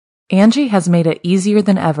Angie has made it easier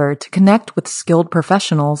than ever to connect with skilled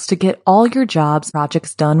professionals to get all your jobs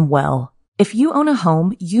projects done well. If you own a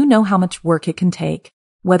home, you know how much work it can take,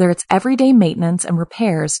 whether it's everyday maintenance and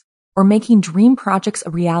repairs or making dream projects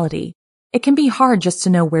a reality. It can be hard just to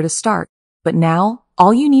know where to start, but now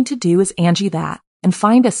all you need to do is Angie that and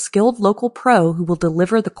find a skilled local pro who will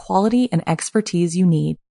deliver the quality and expertise you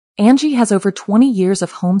need. Angie has over 20 years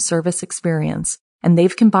of home service experience, and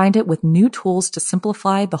they've combined it with new tools to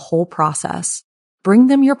simplify the whole process. Bring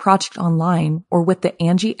them your project online or with the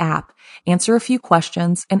Angie app, answer a few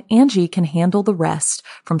questions, and Angie can handle the rest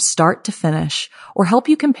from start to finish or help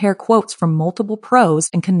you compare quotes from multiple pros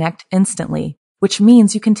and connect instantly, which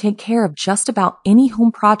means you can take care of just about any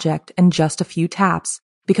home project in just a few taps.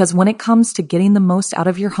 Because when it comes to getting the most out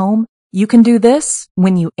of your home, you can do this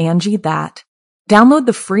when you Angie that. Download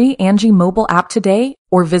the free Angie mobile app today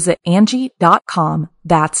or visit Angie.com.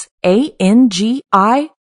 That's ANGI.com.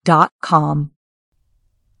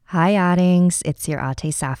 Hi, Oddings. It's your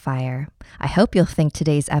Ate Sapphire. I hope you'll think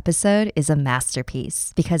today's episode is a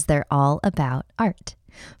masterpiece because they're all about art.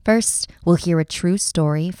 First, we'll hear a true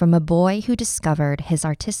story from a boy who discovered his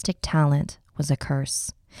artistic talent was a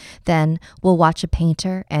curse. Then we'll watch a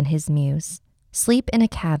painter and his muse, sleep in a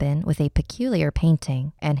cabin with a peculiar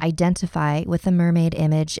painting, and identify with a mermaid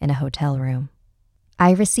image in a hotel room.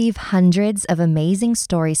 I receive hundreds of amazing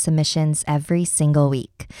story submissions every single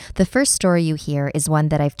week. The first story you hear is one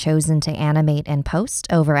that I've chosen to animate and post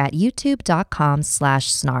over at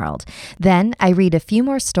youtube.com/snarled. Then I read a few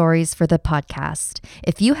more stories for the podcast.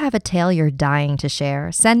 If you have a tale you're dying to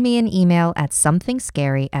share, send me an email at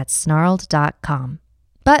somethingscary@snarled.com.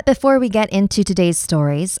 But before we get into today's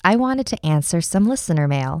stories, I wanted to answer some listener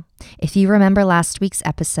mail. If you remember last week's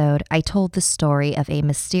episode, I told the story of a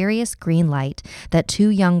mysterious green light that two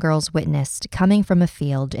young girls witnessed coming from a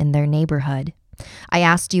field in their neighborhood. I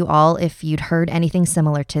asked you all if you'd heard anything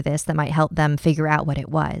similar to this that might help them figure out what it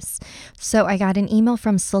was. So I got an email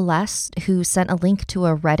from Celeste who sent a link to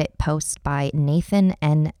a Reddit post by Nathan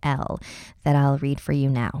NL that I'll read for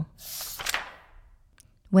you now.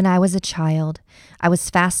 When I was a child, I was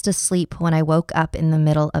fast asleep when I woke up in the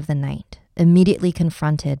middle of the night, immediately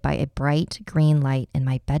confronted by a bright green light in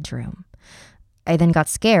my bedroom. I then got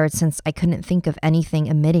scared since I couldn't think of anything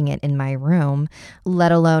emitting it in my room,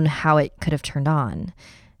 let alone how it could have turned on.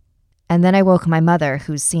 And then I woke my mother,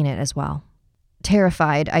 who's seen it as well.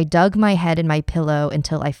 Terrified, I dug my head in my pillow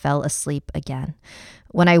until I fell asleep again.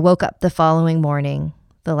 When I woke up the following morning,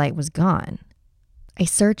 the light was gone. I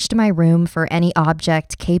searched my room for any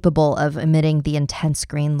object capable of emitting the intense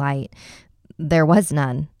green light. There was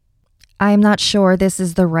none. I'm not sure this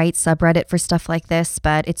is the right subreddit for stuff like this,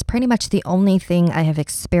 but it's pretty much the only thing I have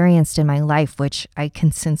experienced in my life which I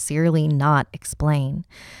can sincerely not explain.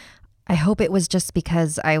 I hope it was just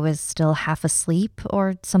because I was still half asleep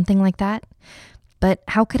or something like that. But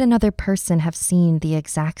how could another person have seen the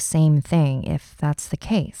exact same thing if that's the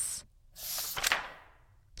case?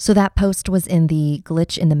 So that post was in the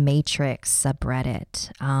Glitch in the Matrix subreddit.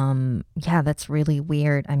 Yeah, that's really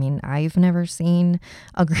weird. I mean, I've never seen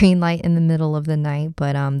a green light in the middle of the night,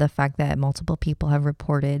 but the fact that multiple people have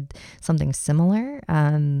reported something similar,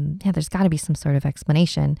 yeah, there's got to be some sort of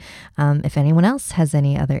explanation. If anyone else has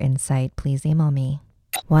any other insight, please email me.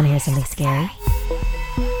 Want to hear something scary?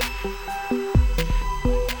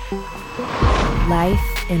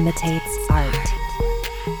 Life imitates art.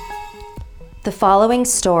 The following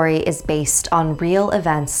story is based on real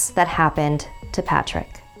events that happened to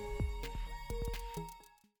Patrick.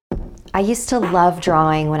 I used to love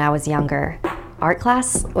drawing when I was younger. Art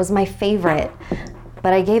class was my favorite,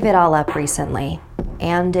 but I gave it all up recently.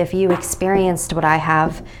 And if you experienced what I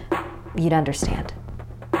have, you'd understand.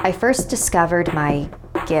 I first discovered my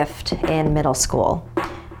gift in middle school.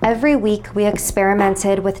 Every week we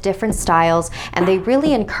experimented with different styles, and they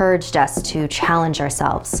really encouraged us to challenge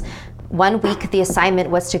ourselves. One week, the assignment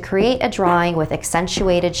was to create a drawing with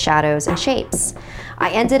accentuated shadows and shapes. I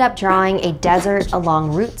ended up drawing a desert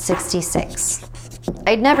along Route 66.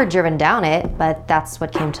 I'd never driven down it, but that's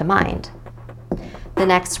what came to mind. The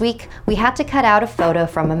next week, we had to cut out a photo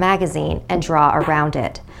from a magazine and draw around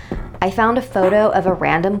it. I found a photo of a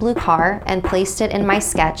random blue car and placed it in my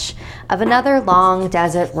sketch of another long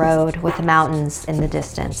desert road with mountains in the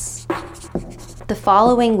distance. The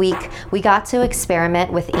following week, we got to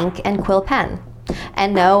experiment with ink and quill pen.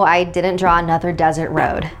 And no, I didn't draw another desert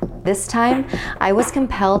road. This time, I was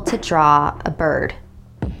compelled to draw a bird.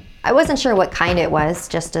 I wasn't sure what kind it was,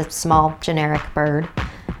 just a small, generic bird.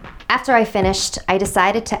 After I finished, I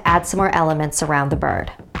decided to add some more elements around the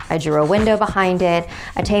bird. I drew a window behind it,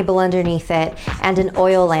 a table underneath it, and an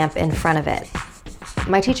oil lamp in front of it.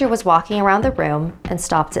 My teacher was walking around the room and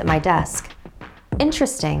stopped at my desk.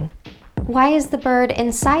 Interesting. Why is the bird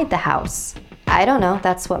inside the house? I don't know,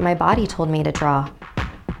 that's what my body told me to draw.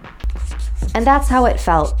 And that's how it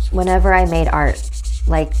felt whenever I made art.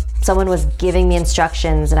 Like someone was giving me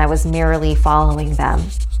instructions and I was merely following them.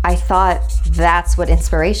 I thought that's what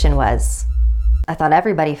inspiration was. I thought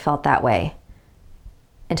everybody felt that way.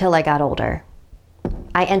 Until I got older.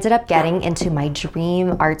 I ended up getting into my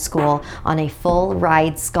dream art school on a full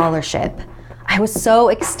ride scholarship. I was so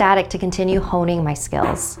ecstatic to continue honing my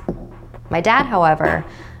skills. My dad, however,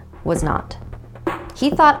 was not. He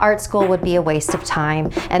thought art school would be a waste of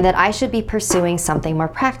time and that I should be pursuing something more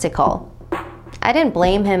practical. I didn't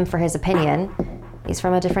blame him for his opinion. He's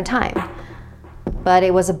from a different time. But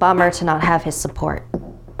it was a bummer to not have his support.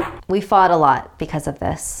 We fought a lot because of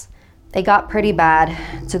this. It got pretty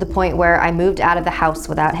bad to the point where I moved out of the house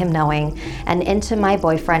without him knowing and into my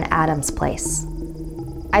boyfriend Adam's place.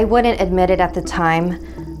 I wouldn't admit it at the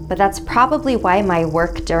time, but that's probably why my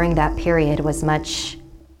work during that period was much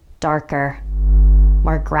darker,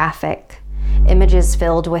 more graphic, images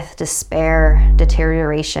filled with despair,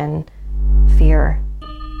 deterioration, fear.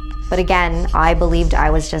 But again, I believed I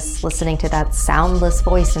was just listening to that soundless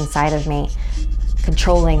voice inside of me,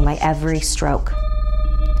 controlling my every stroke.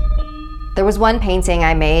 There was one painting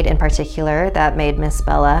I made in particular that made Miss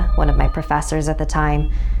Bella, one of my professors at the time,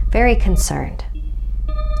 very concerned.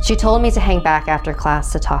 She told me to hang back after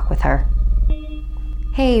class to talk with her.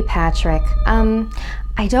 Hey, Patrick,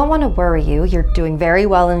 I don't want to worry you. You're doing very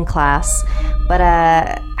well in class, but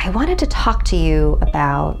I wanted to talk to you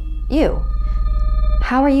about you.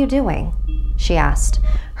 How are you doing? She asked,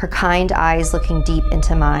 her kind eyes looking deep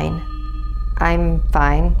into mine. I'm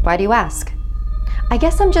fine. Why do you ask? I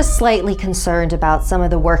guess I'm just slightly concerned about some of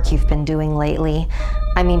the work you've been doing lately.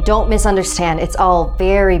 I mean, don't misunderstand, it's all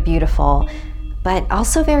very beautiful, but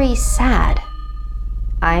also very sad.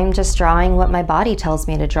 I'm just drawing what my body tells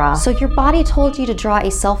me to draw. So your body told you to draw a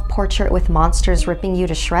self-portrait with monsters ripping you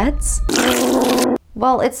to shreds?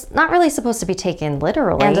 Well, it's not really supposed to be taken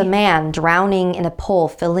literally. And a man drowning in a pool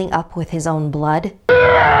filling up with his own blood.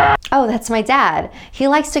 Oh, that's my dad. He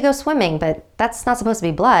likes to go swimming, but that's not supposed to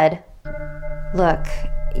be blood. Look,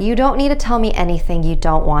 you don't need to tell me anything you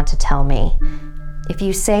don't want to tell me. If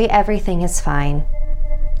you say everything is fine,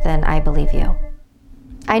 then I believe you.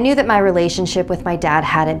 I knew that my relationship with my dad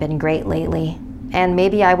hadn't been great lately, and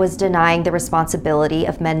maybe I was denying the responsibility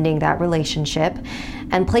of mending that relationship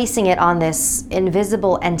and placing it on this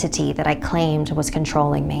invisible entity that I claimed was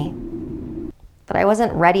controlling me. But I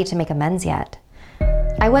wasn't ready to make amends yet.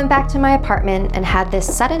 I went back to my apartment and had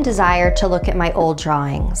this sudden desire to look at my old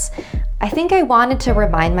drawings. I think I wanted to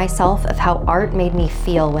remind myself of how art made me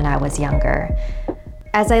feel when I was younger.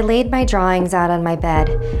 As I laid my drawings out on my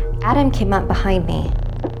bed, Adam came up behind me.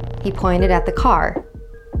 He pointed at the car.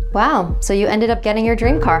 Wow, so you ended up getting your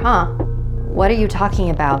dream car, huh? What are you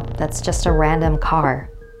talking about? That's just a random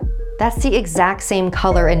car. That's the exact same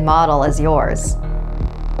color and model as yours.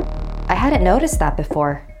 I hadn't noticed that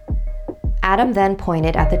before. Adam then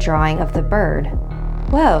pointed at the drawing of the bird.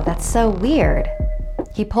 Whoa, that's so weird.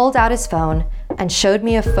 He pulled out his phone and showed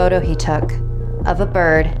me a photo he took of a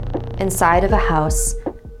bird inside of a house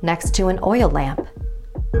next to an oil lamp.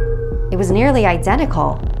 It was nearly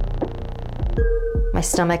identical. My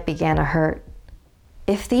stomach began to hurt.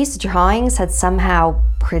 If these drawings had somehow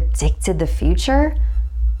predicted the future,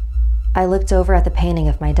 I looked over at the painting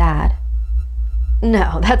of my dad.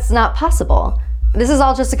 No, that's not possible. This is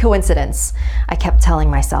all just a coincidence, I kept telling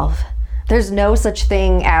myself. There's no such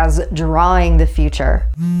thing as drawing the future.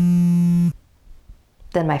 Then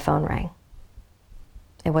my phone rang.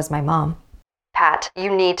 It was my mom. Pat,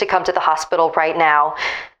 you need to come to the hospital right now.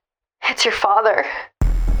 It's your father.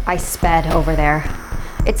 I sped over there.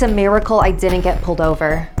 It's a miracle I didn't get pulled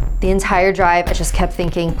over. The entire drive, I just kept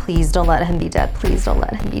thinking, please don't let him be dead. Please don't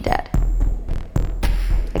let him be dead.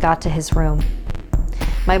 I got to his room.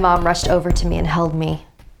 My mom rushed over to me and held me.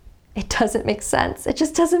 It doesn't make sense. It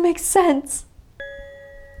just doesn't make sense.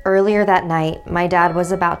 Earlier that night, my dad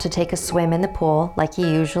was about to take a swim in the pool, like he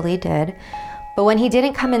usually did. But when he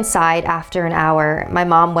didn't come inside after an hour, my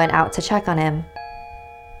mom went out to check on him.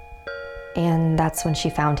 And that's when she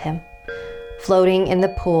found him, floating in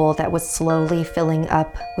the pool that was slowly filling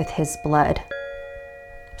up with his blood.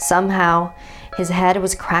 Somehow, his head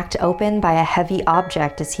was cracked open by a heavy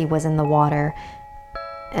object as he was in the water,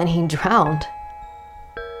 and he drowned.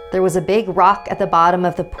 There was a big rock at the bottom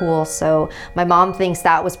of the pool, so my mom thinks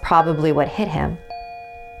that was probably what hit him.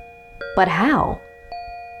 But how?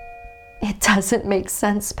 It doesn't make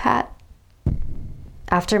sense, Pat.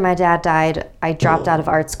 After my dad died, I dropped out of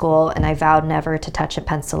art school and I vowed never to touch a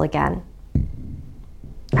pencil again.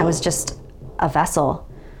 I was just a vessel,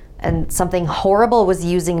 and something horrible was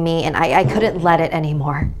using me, and I couldn't let it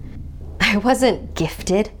anymore. I wasn't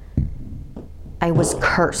gifted. I was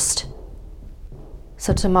cursed.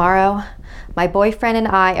 So tomorrow, my boyfriend and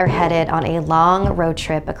I are headed on a long road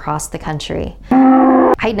trip across the country.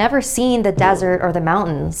 I'd never seen the desert or the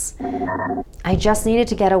mountains. I just needed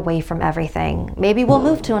to get away from everything. Maybe we'll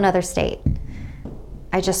move to another state.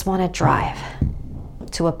 I just want to drive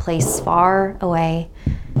to a place far away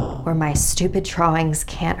where my stupid drawings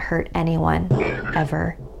can't hurt anyone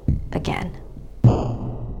ever again.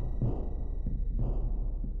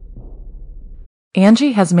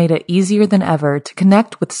 Angie has made it easier than ever to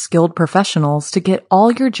connect with skilled professionals to get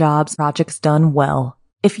all your jobs projects done well.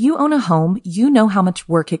 If you own a home, you know how much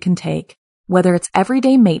work it can take, whether it's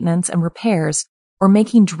everyday maintenance and repairs or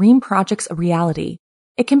making dream projects a reality.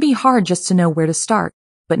 It can be hard just to know where to start,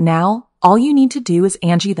 but now all you need to do is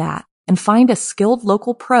Angie that and find a skilled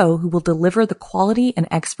local pro who will deliver the quality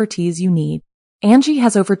and expertise you need. Angie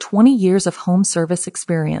has over 20 years of home service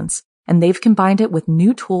experience, and they've combined it with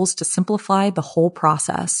new tools to simplify the whole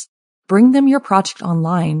process. Bring them your project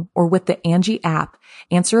online or with the Angie app,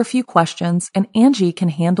 answer a few questions, and Angie can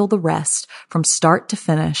handle the rest from start to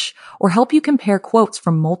finish or help you compare quotes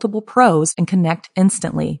from multiple pros and connect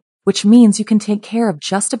instantly, which means you can take care of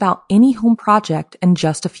just about any home project in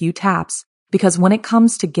just a few taps. Because when it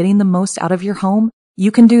comes to getting the most out of your home,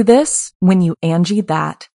 you can do this when you Angie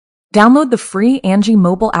that. Download the free Angie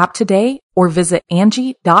mobile app today or visit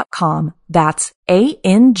Angie.com. That's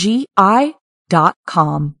ANGI.com.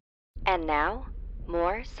 And now,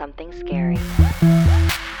 more Something Scary.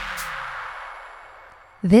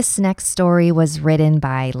 This next story was written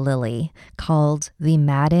by Lily, called The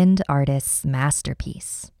Maddened Artist's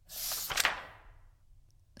Masterpiece.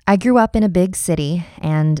 I grew up in a big city,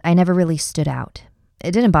 and I never really stood out.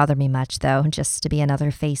 It didn't bother me much, though, just to be another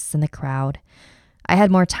face in the crowd. I had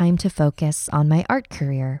more time to focus on my art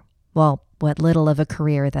career. Well, what little of a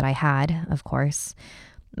career that I had, of course.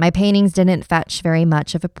 My paintings didn't fetch very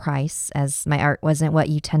much of a price, as my art wasn't what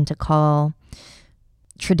you tend to call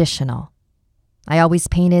traditional. I always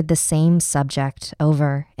painted the same subject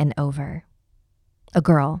over and over. A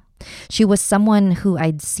girl. She was someone who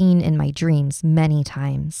I'd seen in my dreams many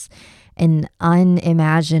times. An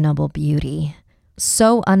unimaginable beauty.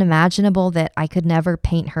 So unimaginable that I could never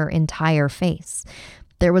paint her entire face.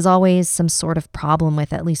 There was always some sort of problem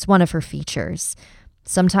with at least one of her features.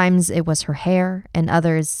 Sometimes it was her hair, and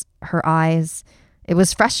others, her eyes. It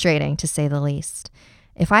was frustrating, to say the least.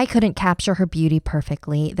 If I couldn't capture her beauty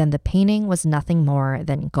perfectly, then the painting was nothing more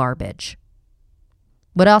than garbage.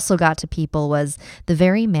 What also got to people was the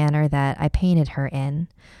very manner that I painted her in.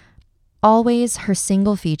 Always her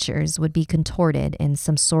single features would be contorted in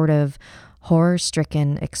some sort of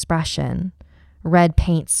horror-stricken expression. Red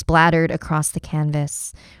paint splattered across the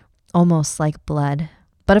canvas, almost like blood.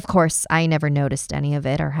 But of course, I never noticed any of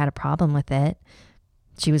it or had a problem with it.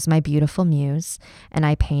 She was my beautiful muse, and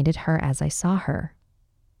I painted her as I saw her.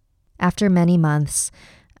 After many months,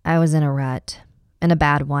 I was in a rut, and a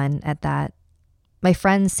bad one at that. My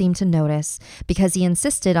friend seemed to notice because he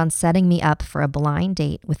insisted on setting me up for a blind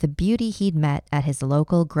date with a beauty he'd met at his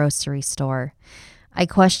local grocery store. I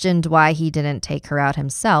questioned why he didn't take her out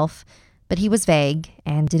himself, but he was vague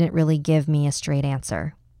and didn't really give me a straight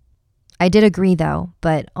answer. I did agree, though,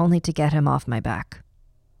 but only to get him off my back.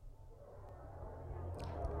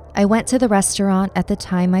 I went to the restaurant at the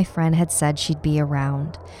time my friend had said she'd be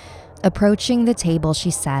around. Approaching the table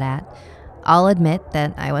she sat at, I'll admit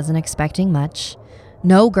that I wasn't expecting much.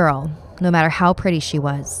 No girl, no matter how pretty she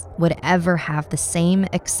was, would ever have the same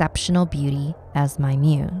exceptional beauty as my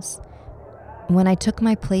muse. When I took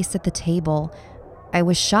my place at the table, I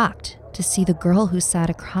was shocked to see the girl who sat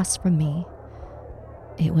across from me.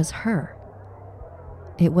 It was her.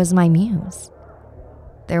 It was my muse.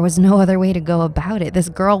 There was no other way to go about it. This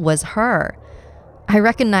girl was her. I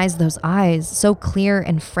recognized those eyes, so clear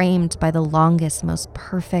and framed by the longest, most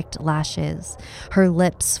perfect lashes. Her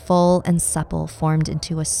lips, full and supple, formed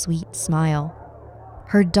into a sweet smile.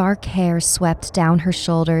 Her dark hair swept down her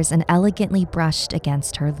shoulders and elegantly brushed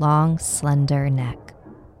against her long, slender neck.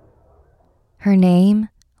 Her name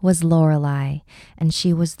was Lorelei, and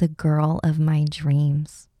she was the girl of my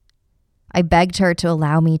dreams. I begged her to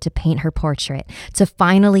allow me to paint her portrait, to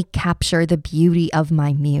finally capture the beauty of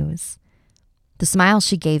my muse. The smile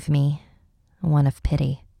she gave me, one of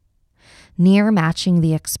pity. Near matching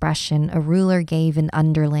the expression a ruler gave an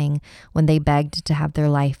underling when they begged to have their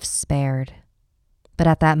life spared. But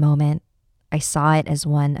at that moment, I saw it as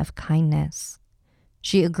one of kindness.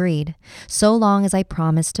 She agreed, so long as I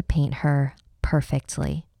promised to paint her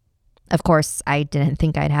perfectly. Of course, I didn't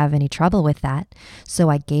think I'd have any trouble with that, so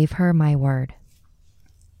I gave her my word.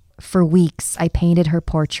 For weeks, I painted her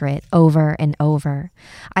portrait over and over.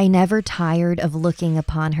 I never tired of looking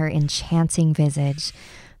upon her enchanting visage,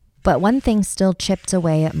 but one thing still chipped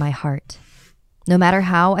away at my heart. No matter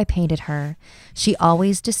how I painted her, she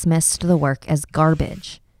always dismissed the work as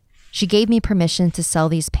garbage. She gave me permission to sell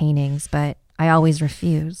these paintings, but I always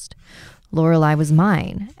refused. Lorelei was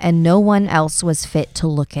mine, and no one else was fit to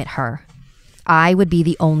look at her. I would be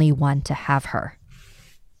the only one to have her.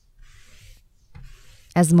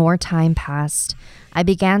 As more time passed, I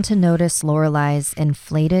began to notice Lorelei's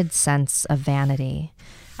inflated sense of vanity.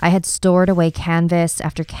 I had stored away canvas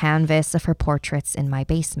after canvas of her portraits in my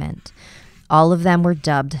basement. All of them were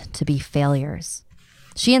dubbed to be failures.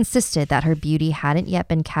 She insisted that her beauty hadn't yet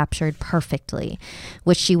been captured perfectly,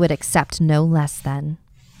 which she would accept no less than.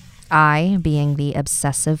 I, being the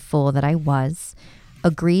obsessive fool that I was,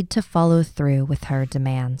 agreed to follow through with her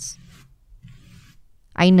demands.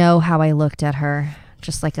 I know how I looked at her,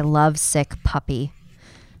 just like a lovesick puppy.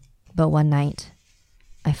 But one night,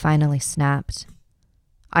 I finally snapped.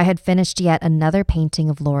 I had finished yet another painting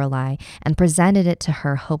of Lorelei and presented it to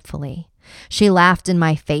her hopefully. She laughed in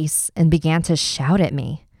my face and began to shout at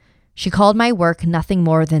me. She called my work nothing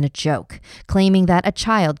more than a joke, claiming that a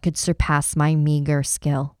child could surpass my meager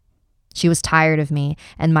skill. She was tired of me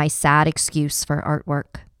and my sad excuse for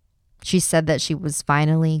artwork. She said that she was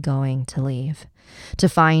finally going to leave, to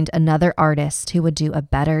find another artist who would do a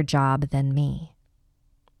better job than me.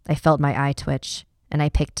 I felt my eye twitch, and I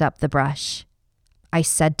picked up the brush. I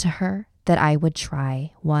said to her that I would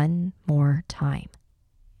try one more time.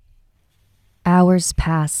 Hours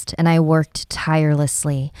passed, and I worked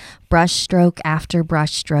tirelessly, brushstroke after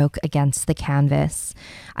brushstroke against the canvas.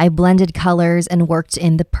 I blended colors and worked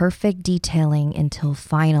in the perfect detailing until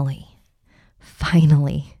finally,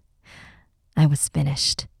 I was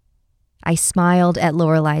finished. I smiled at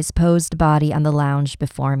Lorelei's posed body on the lounge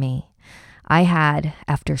before me. I had,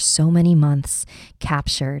 after so many months,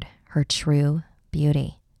 captured her true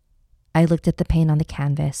beauty. I looked at the paint on the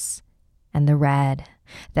canvas, and the red,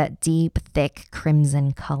 that deep, thick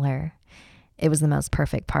crimson color. It was the most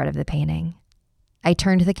perfect part of the painting. I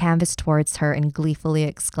turned the canvas towards her and gleefully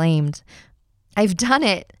exclaimed, "I've done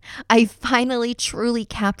it! I finally truly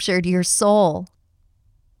captured your soul!"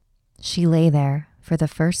 She lay there for the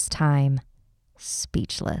first time,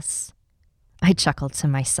 speechless. I chuckled to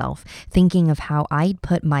myself, thinking of how I'd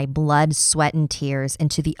put my blood, sweat, and tears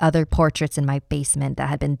into the other portraits in my basement that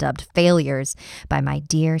had been dubbed failures by my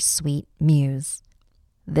dear, sweet muse.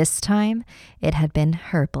 This time, it had been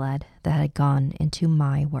her blood that had gone into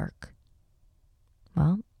my work.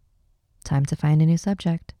 Well, time to find a new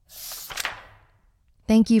subject.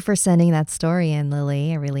 Thank you for sending that story in,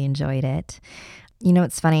 Lily. I really enjoyed it. You know,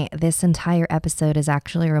 it's funny. This entire episode is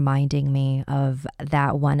actually reminding me of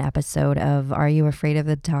that one episode of Are You Afraid of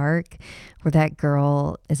the Dark, where that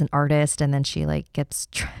girl is an artist and then she gets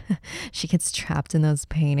trapped in those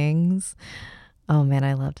paintings. Oh man,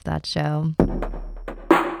 I loved that show.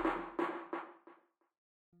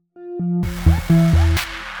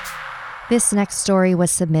 This next story was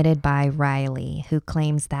submitted by Riley, who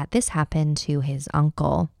claims that this happened to his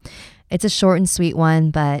uncle. It's a short and sweet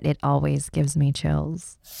one, but it always gives me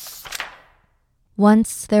chills.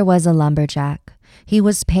 Once there was a lumberjack. He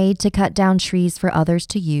was paid to cut down trees for others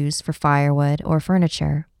to use for firewood or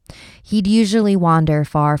furniture. He'd usually wander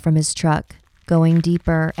far from his truck, going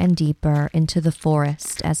deeper and deeper into the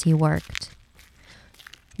forest as he worked.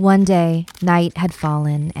 One day, night had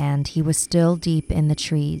fallen and he was still deep in the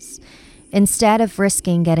trees. Instead of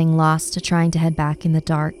risking getting lost to trying to head back in the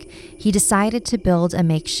dark, he decided to build a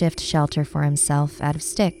makeshift shelter for himself out of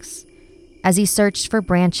sticks. As he searched for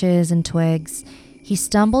branches and twigs, he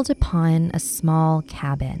stumbled upon a small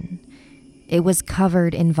cabin. It was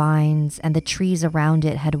covered in vines, and the trees around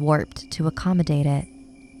it had warped to accommodate it.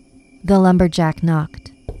 The lumberjack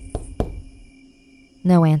knocked.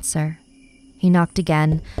 No answer. He knocked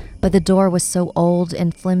again, but the door was so old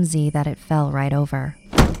and flimsy that it fell right over.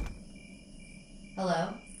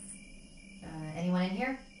 "Hello? Anyone in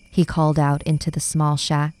here?" he called out into the small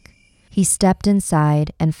shack. He stepped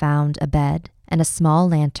inside and found a bed and a small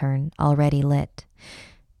lantern already lit.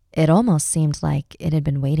 It almost seemed like it had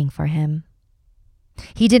been waiting for him.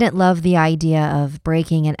 He didn't love the idea of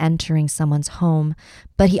breaking and entering someone's home,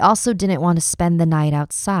 but he also didn't want to spend the night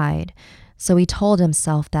outside, so he told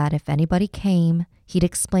himself that if anybody came, he'd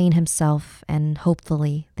explain himself and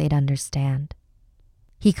hopefully they'd understand.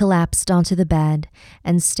 He collapsed onto the bed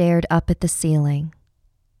and stared up at the ceiling.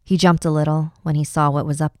 He jumped a little when he saw what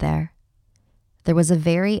was up there. There was a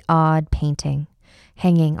very odd painting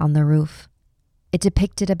hanging on the roof. It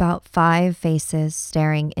depicted about 5 faces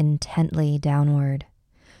staring intently downward.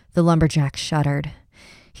 The lumberjack shuddered.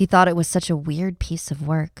 He thought it was such a weird piece of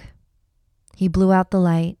work. He blew out the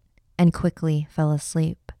light and quickly fell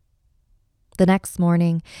asleep. The next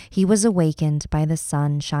morning, he was awakened by the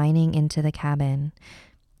sun shining into the cabin.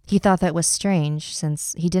 He thought that was strange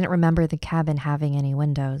since he didn't remember the cabin having any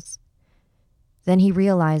windows. Then he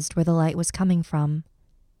realized where the light was coming from.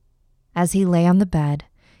 As he lay on the bed,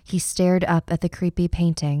 he stared up at the creepy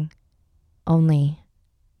painting. Only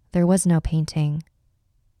there was no painting,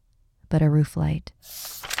 but a roof light.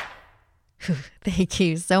 Thank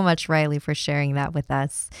you so much, Riley, for sharing that with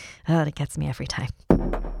us. Oh, it gets me every time.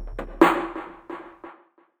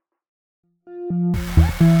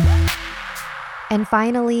 And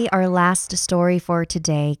finally, our last story for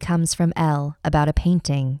today comes from Elle about a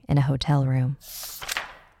painting in a hotel room.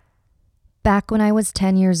 Back when I was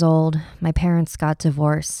 10 years old, my parents got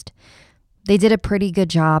divorced. They did a pretty good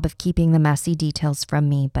job of keeping the messy details from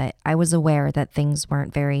me, but I was aware that things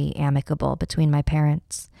weren't very amicable between my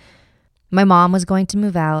parents. My mom was going to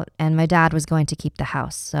move out, and my dad was going to keep the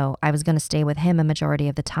house, so I was going to stay with him a majority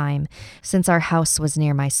of the time, since our house was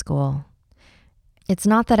near my school. It's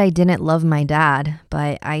not that I didn't love my dad,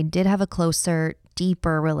 but I did have a closer,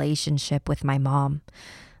 deeper relationship with my mom.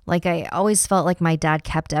 Like, I always felt like my dad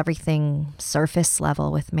kept everything surface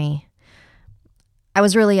level with me. I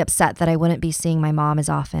was really upset that I wouldn't be seeing my mom as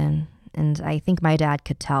often, and I think my dad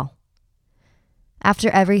could tell. After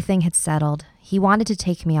everything had settled, he wanted to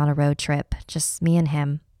take me on a road trip, just me and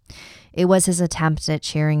him. It was his attempt at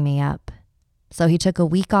cheering me up. So he took a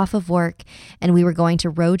week off of work, and we were going to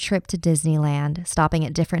road trip to Disneyland, stopping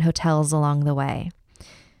at different hotels along the way.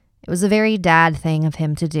 It was a very dad thing of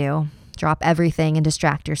him to do. Drop everything and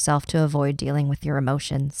distract yourself to avoid dealing with your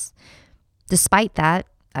emotions. Despite that,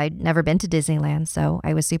 I'd never been to Disneyland, so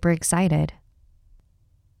I was super excited.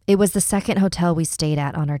 It was the second hotel we stayed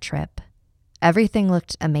at on our trip. Everything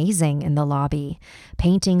looked amazing in the lobby.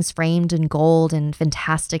 Paintings framed in gold and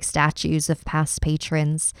fantastic statues of past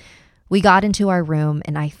patrons. We got into our room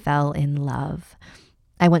and I fell in love.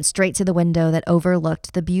 I went straight to the window that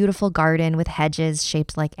overlooked the beautiful garden with hedges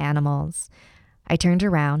shaped like animals. I turned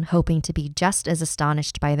around, hoping to be just as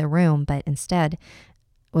astonished by the room, but instead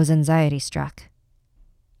was anxiety struck.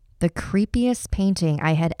 The creepiest painting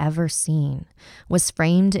I had ever seen was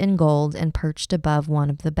framed in gold and perched above one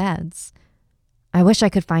of the beds. I wish I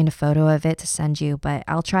could find a photo of it to send you, but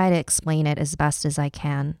I'll try to explain it as best as I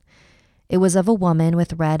can. It was of a woman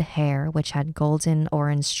with red hair, which had golden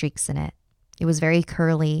orange streaks in it. It was very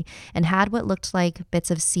curly and had what looked like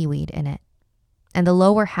bits of seaweed in it. And the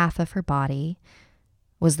lower half of her body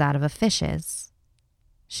was that of a fish's.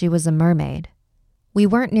 She was a mermaid. We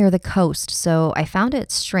weren't near the coast, so I found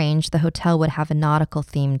it strange the hotel would have a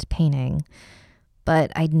nautical-themed painting.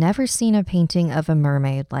 But I'd never seen a painting of a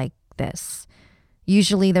mermaid like this.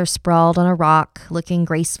 Usually they're sprawled on a rock, looking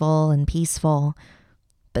graceful and peaceful.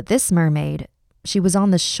 But this mermaid, she was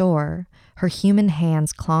on the shore, her human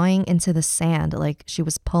hands clawing into the sand like she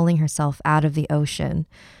was pulling herself out of the ocean.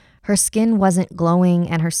 Her skin wasn't glowing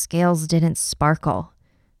and her scales didn't sparkle.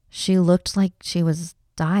 She looked like she was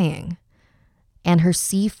dying. And her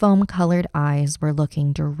seafoam-colored eyes were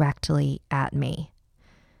looking directly at me.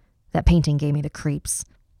 That painting gave me the creeps,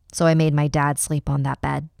 so I made my dad sleep on that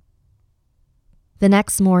bed. The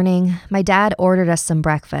next morning, my dad ordered us some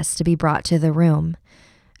breakfast to be brought to the room.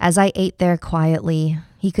 As I ate there quietly,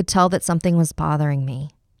 he could tell that something was bothering me.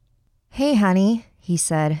 "Hey, honey," he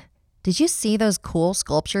said, "did you see those cool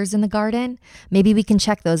sculptures in the garden? Maybe we can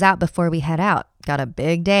check those out before we head out. Got a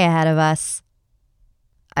big day ahead of us."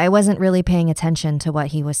 I wasn't really paying attention to what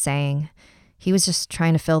he was saying. He was just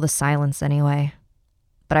trying to fill the silence anyway.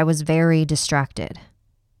 But I was very distracted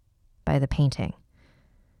by the painting.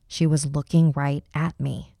 She was looking right at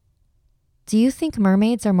me. "Do you think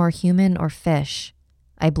mermaids are more human or fish?"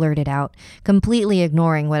 I blurted out, completely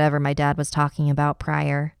ignoring whatever my dad was talking about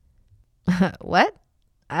prior. "What?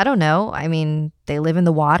 I don't know. I mean, they live in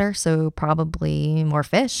the water, so probably more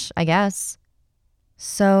fish, I guess."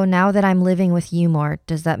 "So now that I'm living with you more,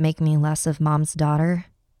 does that make me less of Mom's daughter?"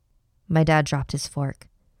 My dad dropped his fork.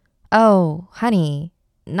 "Oh, honey,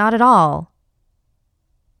 not at all."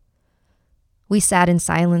 We sat in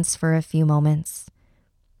silence for a few moments.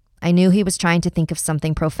 I knew he was trying to think of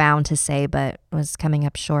something profound to say, but was coming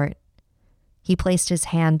up short. He placed his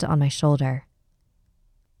hand on my shoulder.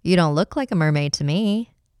 "You don't look like a mermaid to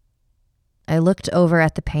me." I looked over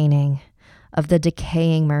at the painting of the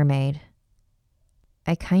decaying mermaid.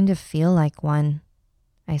 "I kind of feel like one,"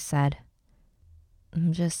 I said.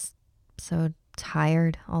 I'm just so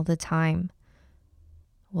tired all the time.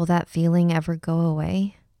 Will that feeling ever go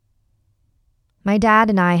away? My dad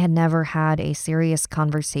and I had never had a serious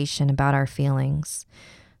conversation about our feelings,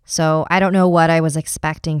 so I don't know what I was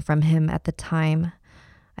expecting from him at the time.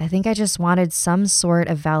 I think I just wanted some sort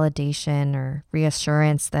of validation or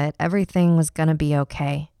reassurance that everything was going to be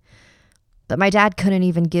okay. But my dad couldn't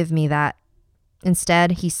even give me that.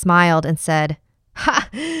 Instead, he smiled and said, "Ha!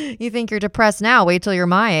 You think you're depressed now? Wait till you're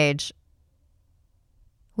my age."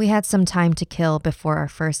 We had some time to kill before our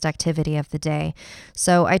first activity of the day,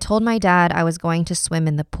 so I told my dad I was going to swim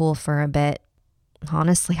in the pool for a bit.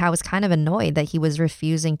 Honestly, I was kind of annoyed that he was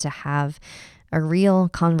refusing to have a real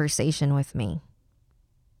conversation with me.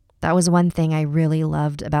 That was one thing I really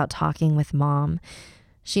loved about talking with Mom.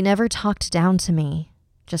 She never talked down to me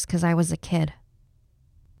just because I was a kid.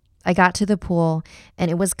 I got to the pool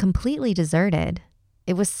and it was completely deserted.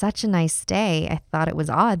 It was such a nice day, I thought it was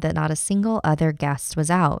odd that not a single other guest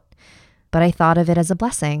was out. But I thought of it as a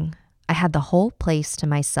blessing. I had the whole place to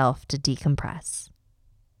myself to decompress.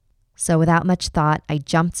 So without much thought, I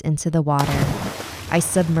jumped into the water. I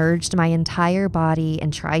submerged my entire body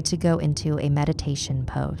and tried to go into a meditation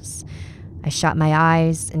pose. I shut my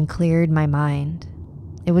eyes and cleared my mind.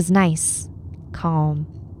 It was nice, calm,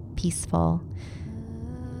 peaceful.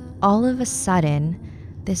 All of a sudden,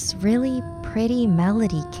 this really pretty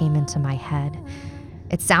melody came into my head.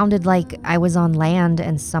 It sounded like I was on land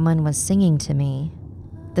and someone was singing to me.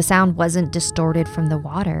 The sound wasn't distorted from the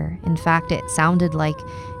water. In fact, it sounded like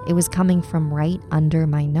it was coming from right under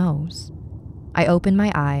my nose. I opened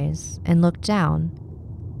my eyes and looked down.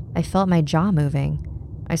 I felt my jaw moving.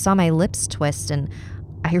 I saw my lips twist and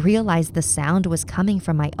I realized the sound was coming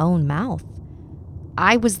from my own mouth.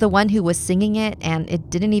 I was the one who was singing it, and it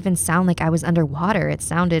didn't even sound like I was underwater. It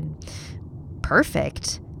sounded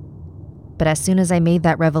perfect. But as soon as I made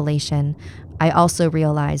that revelation, I also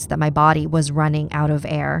realized that my body was running out of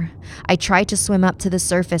air. I tried to swim up to the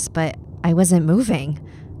surface, but I wasn't moving.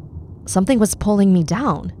 Something was pulling me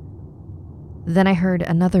down. Then I heard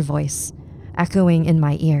another voice echoing in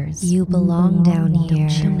my ears. You belong down here.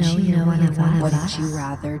 Don't you know one of us? Wouldn't you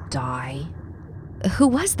rather die? Who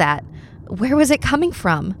was that? Where was it coming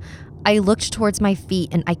from? I looked towards my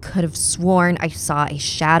feet and I could have sworn I saw a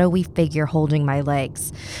shadowy figure holding my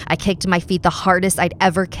legs. I kicked my feet the hardest I'd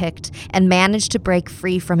ever kicked and managed to break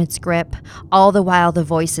free from its grip. All the while the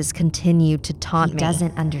voices continued to taunt me. He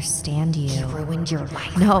doesn't understand you. He ruined your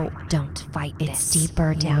life. No, don't fight this. It's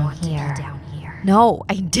deeper down here. Down here. No,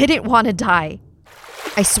 I didn't want to die.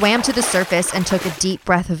 I swam to the surface and took a deep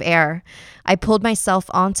breath of air. I pulled myself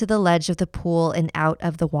onto the ledge of the pool and out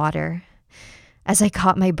of the water. As I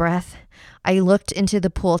caught my breath, I looked into the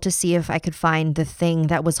pool to see if I could find the thing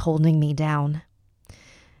that was holding me down.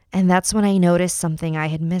 And that's when I noticed something I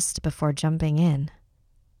had missed before jumping in.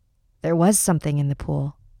 There was something in the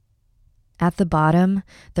pool. At the bottom,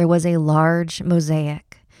 there was a large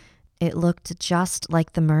mosaic. It looked just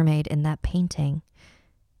like the mermaid in that painting.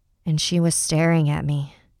 And she was staring at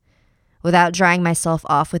me. Without drying myself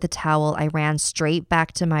off with a towel, I ran straight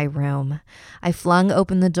back to my room. I flung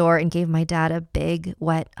open the door and gave my dad a big,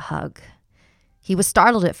 wet hug. He was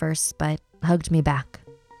startled at first, but hugged me back.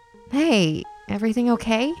 "Hey, everything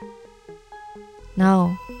okay?"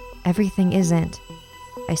 "No, everything isn't,"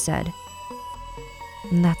 I said.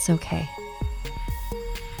 "And that's okay."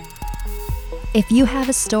 If you have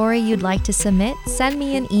a story you'd like to submit, send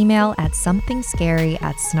me an email at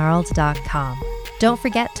somethingscary@snarled.com. Don't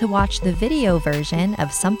forget to watch the video version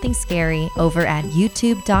of Something Scary over at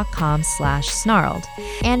youtube.com/snarled.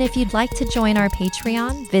 And if you'd like to join our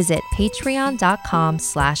Patreon, visit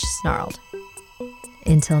patreon.com/snarled.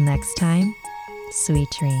 Until next time, sweet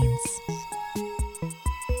dreams.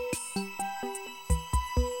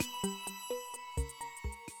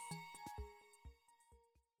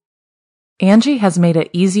 Angie has made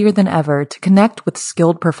it easier than ever to connect with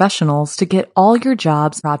skilled professionals to get all your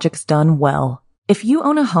jobs projects done well. If you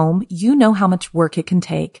own a home, you know how much work it can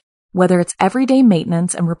take, whether it's everyday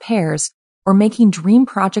maintenance and repairs or making dream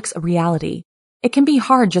projects a reality. It can be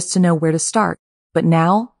hard just to know where to start, but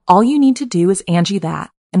now all you need to do is Angie that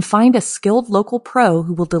and find a skilled local pro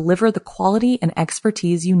who will deliver the quality and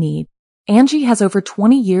expertise you need. Angie has over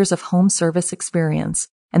 20 years of home service experience,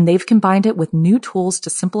 and they've combined it with new tools to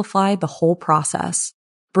simplify the whole process.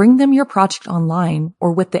 Bring them your project online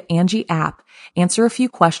or with the Angie app, answer a few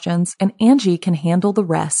questions, and Angie can handle the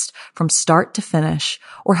rest from start to finish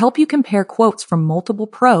or help you compare quotes from multiple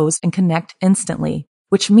pros and connect instantly,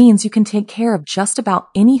 which means you can take care of just about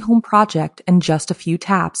any home project in just a few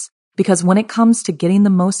taps. Because when it comes to getting the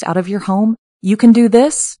most out of your home, You can do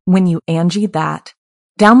this when you Angie that.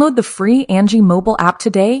 Download the free Angie mobile app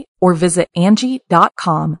today or visit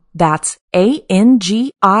Angie.com. That's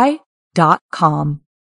ANGI.com.